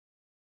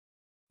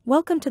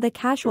Welcome to the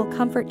Casual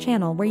Comfort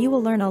channel where you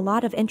will learn a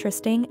lot of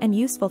interesting and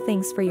useful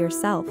things for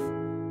yourself.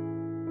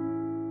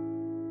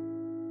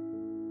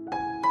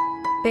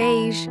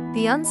 Beige,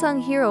 the unsung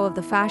hero of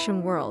the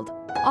fashion world,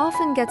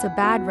 often gets a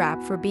bad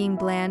rap for being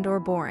bland or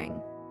boring.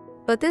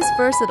 But this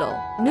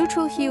versatile,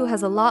 neutral hue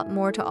has a lot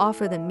more to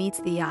offer than meets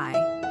the eye.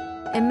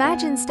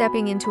 Imagine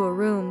stepping into a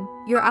room,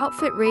 your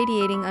outfit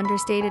radiating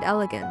understated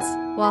elegance,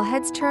 while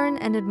heads turn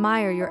and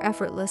admire your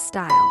effortless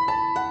style.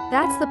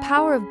 That's the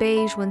power of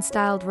beige when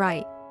styled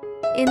right.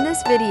 In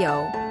this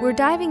video, we're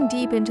diving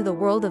deep into the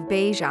world of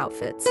beige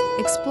outfits,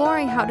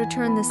 exploring how to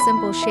turn this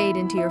simple shade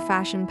into your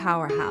fashion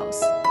powerhouse.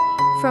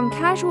 From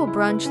casual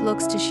brunch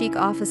looks to chic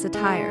office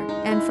attire,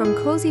 and from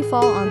cozy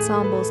fall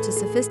ensembles to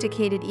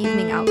sophisticated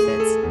evening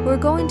outfits, we're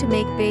going to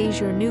make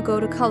beige your new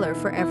go-to color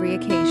for every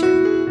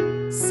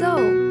occasion. So,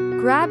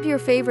 grab your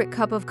favorite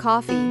cup of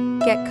coffee,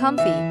 get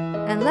comfy,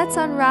 and let's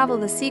unravel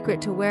the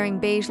secret to wearing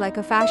beige like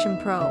a fashion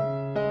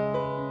pro.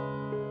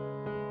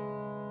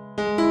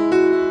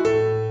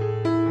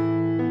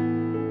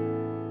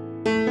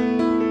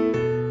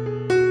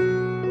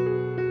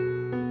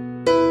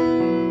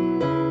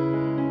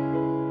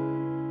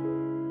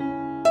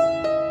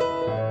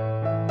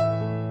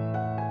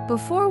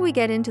 Before we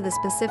get into the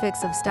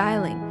specifics of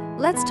styling,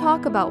 let's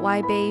talk about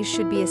why beige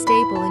should be a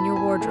staple in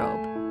your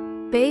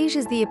wardrobe. Beige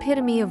is the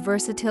epitome of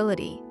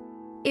versatility.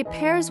 It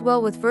pairs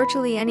well with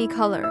virtually any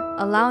color,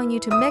 allowing you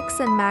to mix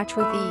and match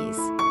with ease.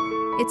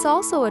 It's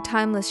also a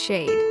timeless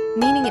shade,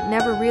 meaning it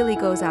never really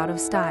goes out of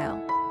style.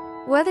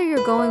 Whether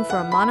you're going for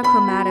a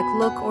monochromatic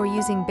look or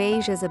using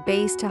beige as a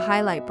base to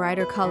highlight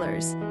brighter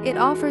colors, it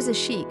offers a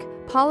chic,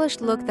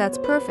 polished look that's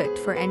perfect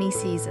for any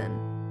season.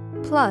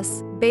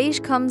 Plus, beige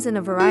comes in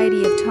a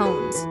variety of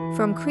tones,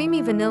 from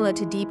creamy vanilla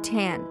to deep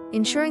tan,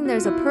 ensuring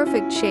there's a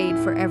perfect shade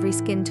for every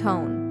skin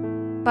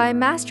tone. By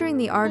mastering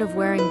the art of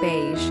wearing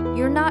beige,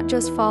 you're not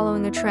just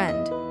following a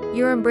trend,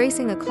 you're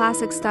embracing a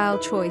classic style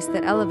choice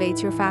that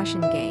elevates your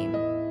fashion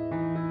game.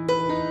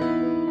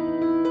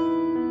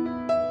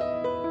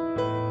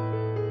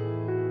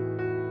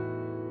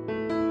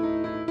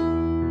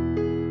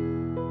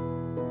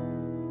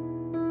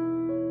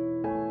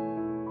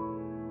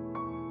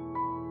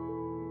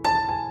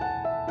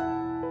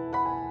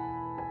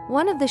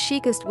 One of the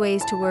chicest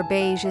ways to wear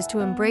beige is to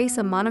embrace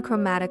a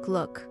monochromatic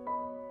look.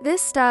 This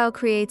style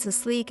creates a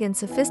sleek and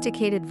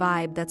sophisticated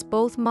vibe that's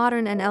both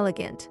modern and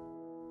elegant.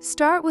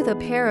 Start with a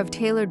pair of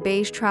tailored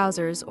beige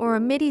trousers or a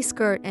midi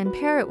skirt and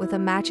pair it with a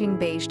matching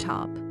beige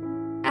top.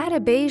 Add a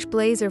beige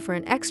blazer for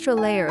an extra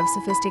layer of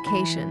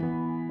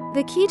sophistication.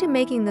 The key to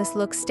making this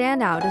look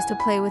stand out is to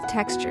play with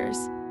textures.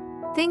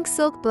 Think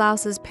silk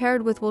blouses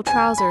paired with wool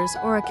trousers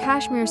or a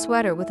cashmere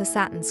sweater with a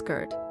satin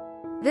skirt.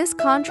 This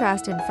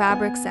contrast in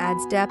fabrics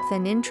adds depth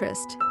and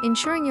interest,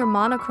 ensuring your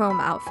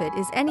monochrome outfit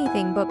is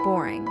anything but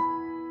boring.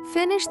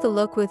 Finish the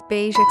look with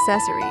beige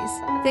accessories.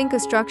 Think a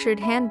structured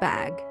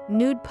handbag,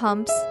 nude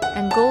pumps,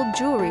 and gold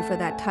jewelry for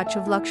that touch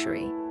of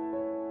luxury.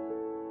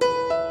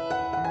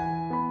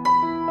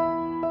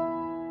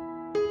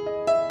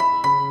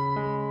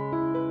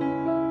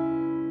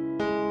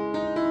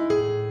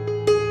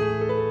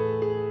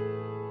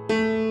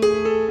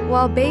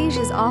 While beige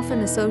is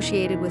often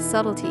associated with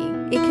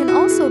subtlety, it can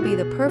also be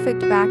the perfect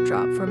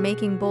backdrop for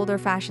making bolder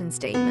fashion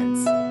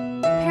statements.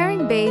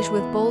 Pairing beige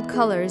with bold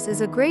colors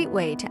is a great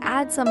way to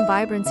add some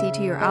vibrancy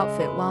to your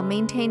outfit while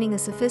maintaining a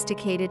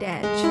sophisticated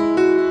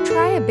edge.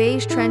 Try a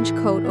beige trench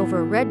coat over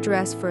a red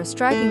dress for a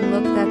striking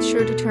look that's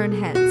sure to turn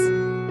heads.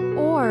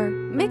 Or,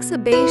 mix a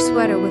beige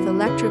sweater with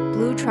electric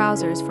blue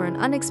trousers for an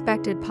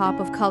unexpected pop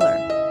of color.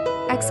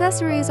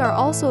 Accessories are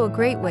also a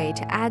great way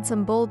to add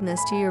some boldness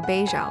to your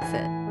beige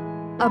outfit.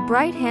 A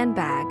bright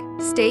handbag,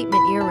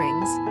 statement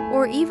earrings,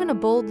 or even a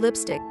bold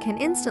lipstick can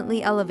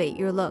instantly elevate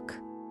your look.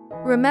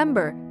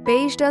 Remember,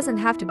 beige doesn't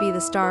have to be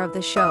the star of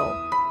the show.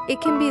 It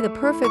can be the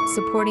perfect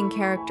supporting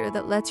character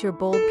that lets your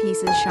bold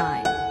pieces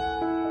shine.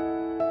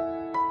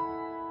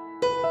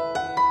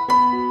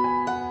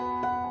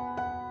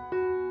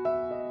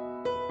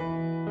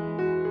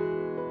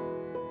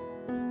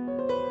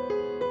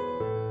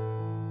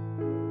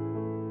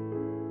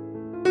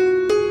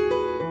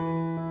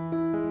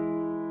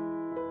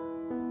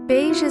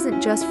 Beige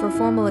isn't just for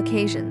formal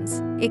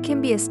occasions, it can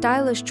be a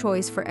stylish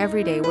choice for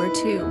everyday wear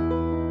too.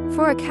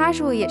 For a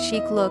casual yet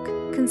chic look,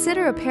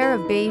 consider a pair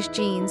of beige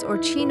jeans or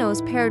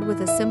chinos paired with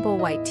a simple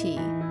white tee.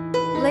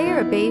 Layer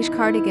a beige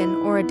cardigan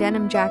or a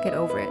denim jacket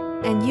over it,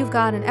 and you've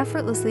got an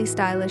effortlessly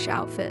stylish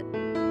outfit.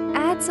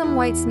 Add some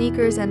white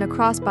sneakers and a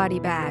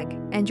crossbody bag,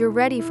 and you're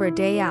ready for a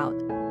day out.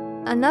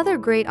 Another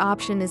great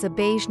option is a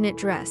beige knit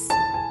dress.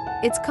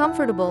 It's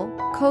comfortable,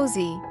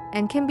 cozy,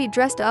 and can be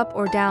dressed up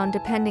or down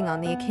depending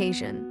on the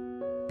occasion.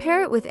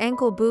 Pair it with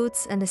ankle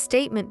boots and a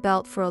statement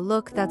belt for a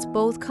look that's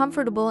both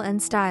comfortable and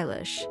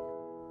stylish.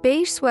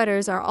 Beige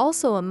sweaters are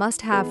also a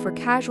must-have for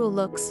casual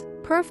looks,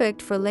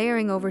 perfect for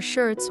layering over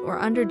shirts or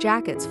under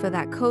jackets for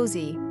that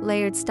cozy,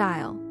 layered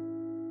style.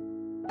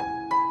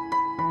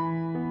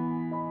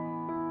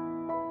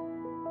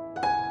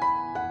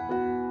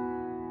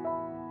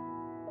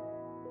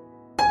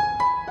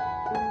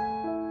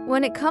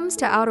 When it comes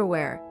to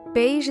outerwear,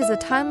 beige is a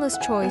timeless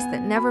choice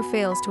that never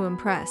fails to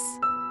impress.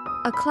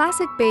 A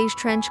classic beige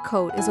trench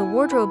coat is a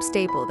wardrobe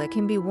staple that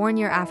can be worn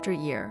year after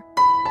year.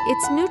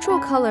 Its neutral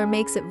color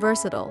makes it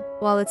versatile,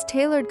 while its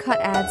tailored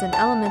cut adds an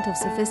element of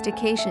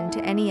sophistication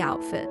to any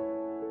outfit.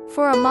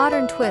 For a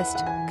modern twist,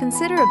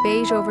 consider a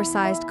beige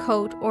oversized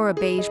coat or a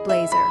beige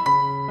blazer.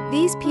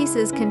 These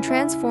pieces can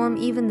transform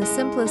even the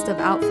simplest of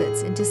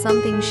outfits into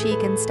something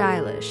chic and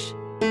stylish.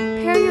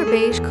 Pair your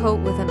beige coat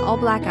with an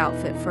all-black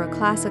outfit for a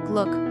classic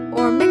look,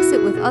 or mix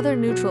it with other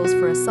neutrals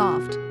for a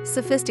soft,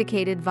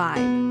 sophisticated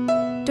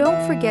vibe.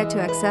 Don't forget to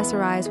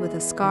accessorize with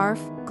a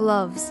scarf,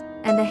 gloves,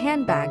 and a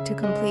handbag to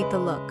complete the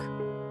look.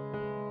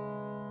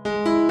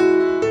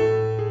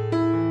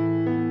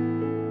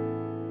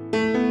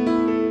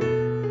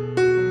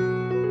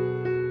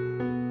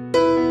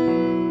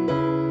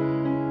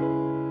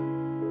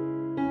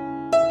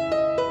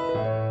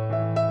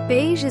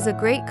 Beige is a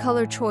great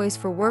color choice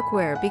for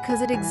workwear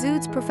because it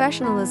exudes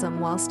professionalism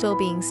while still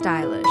being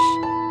stylish.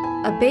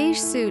 A beige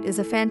suit is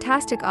a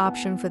fantastic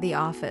option for the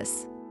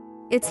office.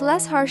 It's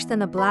less harsh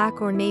than a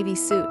black or navy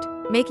suit,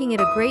 making it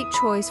a great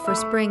choice for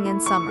spring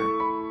and summer.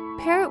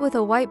 Pair it with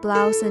a white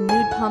blouse and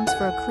nude pumps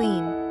for a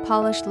clean,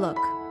 polished look.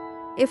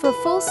 If a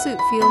full suit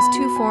feels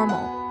too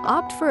formal,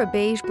 opt for a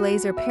beige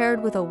blazer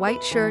paired with a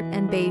white shirt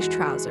and beige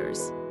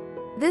trousers.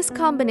 This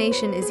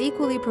combination is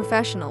equally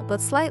professional but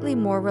slightly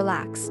more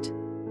relaxed.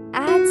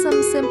 Add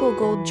some simple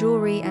gold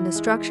jewelry and a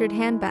structured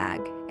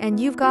handbag, and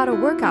you've got a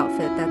work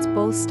outfit that's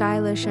both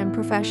stylish and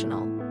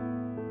professional.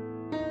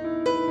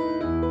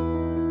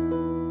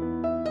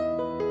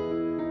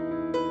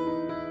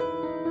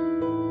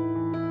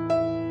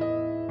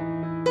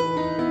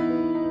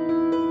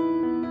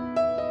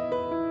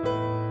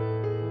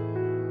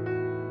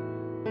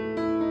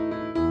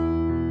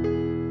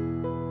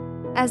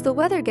 As the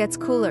weather gets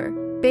cooler,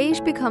 beige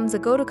becomes a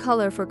go-to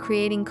color for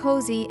creating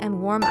cozy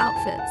and warm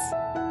outfits.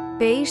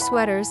 Beige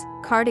sweaters,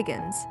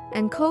 cardigans,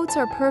 and coats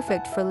are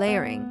perfect for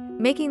layering,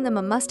 making them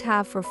a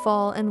must-have for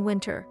fall and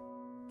winter.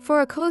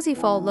 For a cozy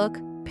fall look,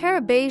 pair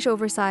a beige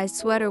oversized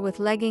sweater with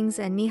leggings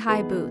and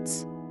knee-high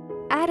boots.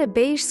 Add a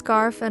beige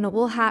scarf and a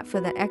wool hat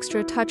for that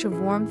extra touch of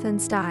warmth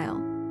and style.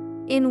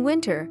 In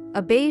winter,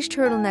 a beige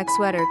turtleneck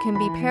sweater can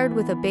be paired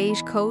with a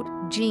beige coat,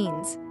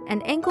 jeans,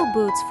 and ankle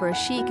boots for a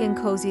chic and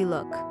cozy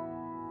look.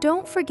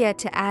 Don't forget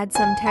to add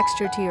some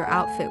texture to your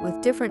outfit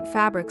with different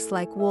fabrics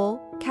like wool,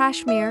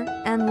 cashmere,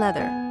 and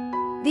leather.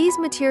 These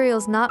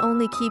materials not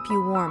only keep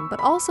you warm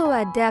but also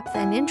add depth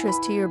and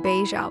interest to your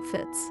beige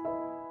outfits.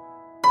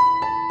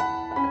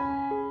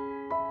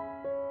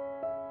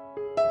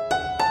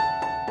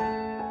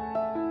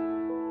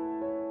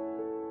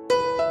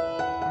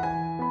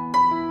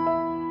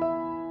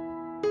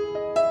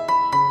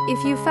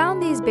 If you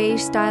found these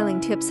beige styling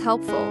tips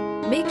helpful,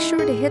 make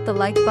sure to hit the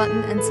like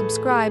button and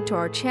subscribe to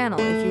our channel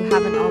if you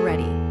haven't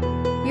already.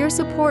 Your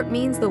support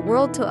means the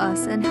world to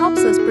us and helps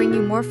us bring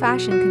you more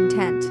fashion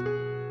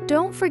content.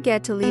 Don't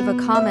forget to leave a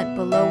comment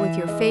below with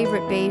your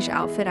favorite beige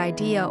outfit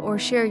idea or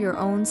share your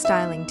own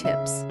styling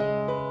tips.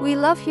 We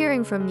love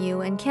hearing from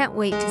you and can't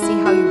wait to see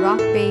how you rock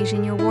beige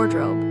in your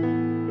wardrobe.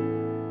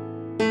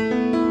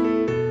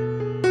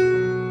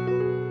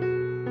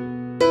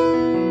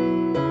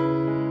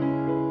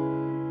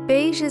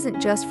 Beige isn't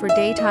just for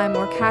daytime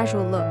or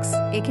casual looks,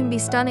 it can be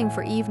stunning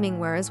for evening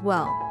wear as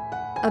well.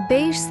 A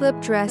beige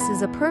slip dress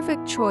is a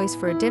perfect choice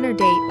for a dinner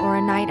date or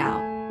a night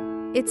out.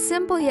 It's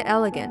simple yet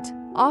elegant,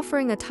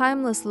 offering a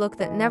timeless look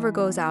that never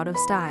goes out of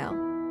style.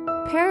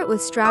 Pair it with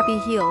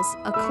strappy heels,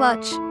 a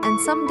clutch, and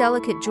some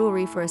delicate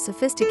jewelry for a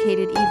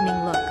sophisticated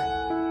evening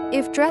look.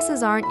 If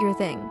dresses aren't your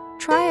thing,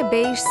 try a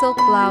beige silk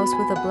blouse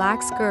with a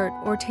black skirt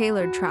or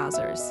tailored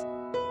trousers.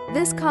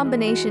 This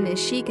combination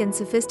is chic and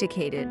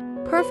sophisticated,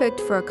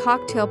 perfect for a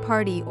cocktail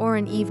party or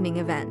an evening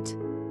event.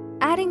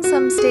 Adding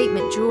some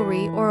statement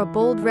jewelry or a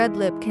bold red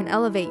lip can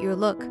elevate your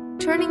look,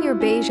 turning your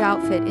beige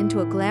outfit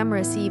into a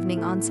glamorous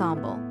evening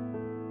ensemble.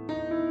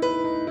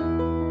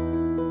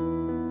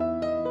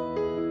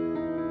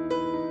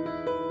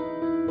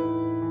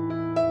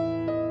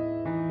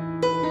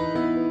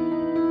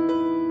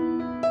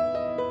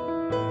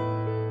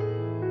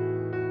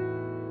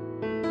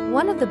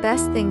 One of the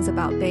best things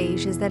about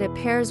beige is that it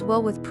pairs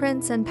well with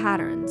prints and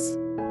patterns.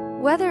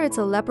 Whether it's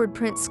a leopard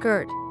print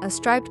skirt, a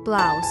striped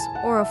blouse,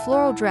 or a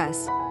floral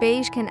dress,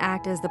 beige can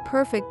act as the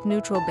perfect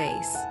neutral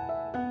base.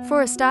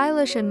 For a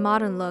stylish and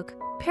modern look,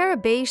 pair a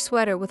beige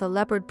sweater with a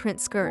leopard print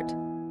skirt.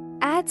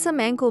 Add some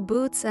ankle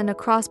boots and a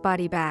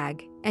crossbody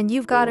bag, and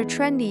you've got a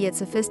trendy yet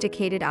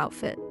sophisticated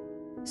outfit.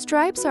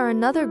 Stripes are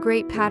another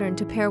great pattern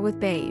to pair with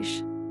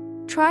beige.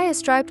 Try a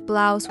striped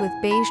blouse with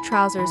beige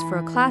trousers for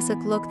a classic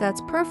look that's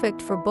perfect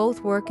for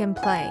both work and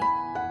play.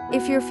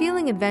 If you're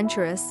feeling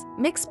adventurous,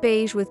 mix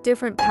beige with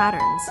different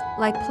patterns,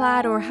 like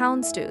plaid or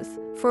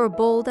houndstooth, for a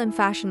bold and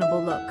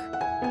fashionable look.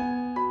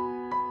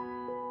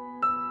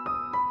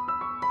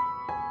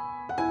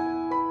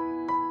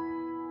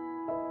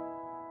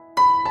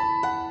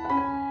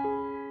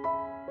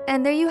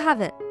 And there you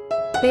have it.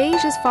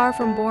 Beige is far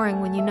from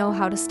boring when you know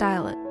how to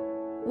style it.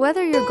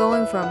 Whether you're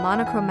going for a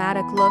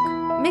monochromatic look,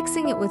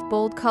 mixing it with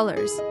bold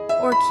colors,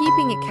 or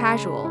keeping it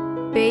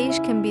casual, beige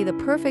can be the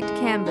perfect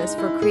canvas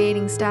for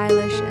creating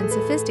stylish and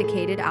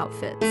sophisticated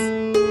outfits.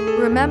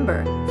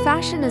 Remember,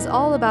 fashion is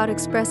all about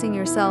expressing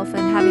yourself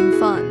and having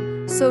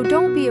fun, so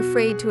don't be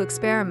afraid to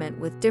experiment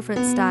with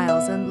different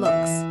styles and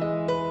looks.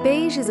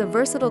 Beige is a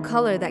versatile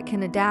color that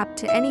can adapt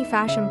to any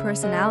fashion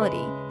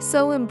personality,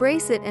 so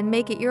embrace it and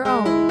make it your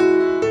own.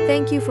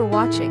 Thank you for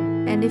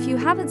watching, and if you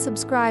haven't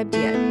subscribed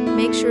yet,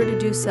 make sure to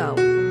do so.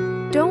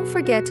 Don't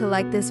forget to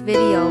like this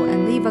video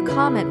and leave a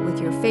comment with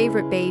your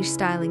favorite beige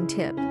styling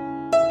tip.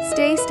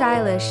 Stay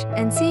stylish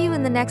and see you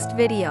in the next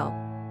video.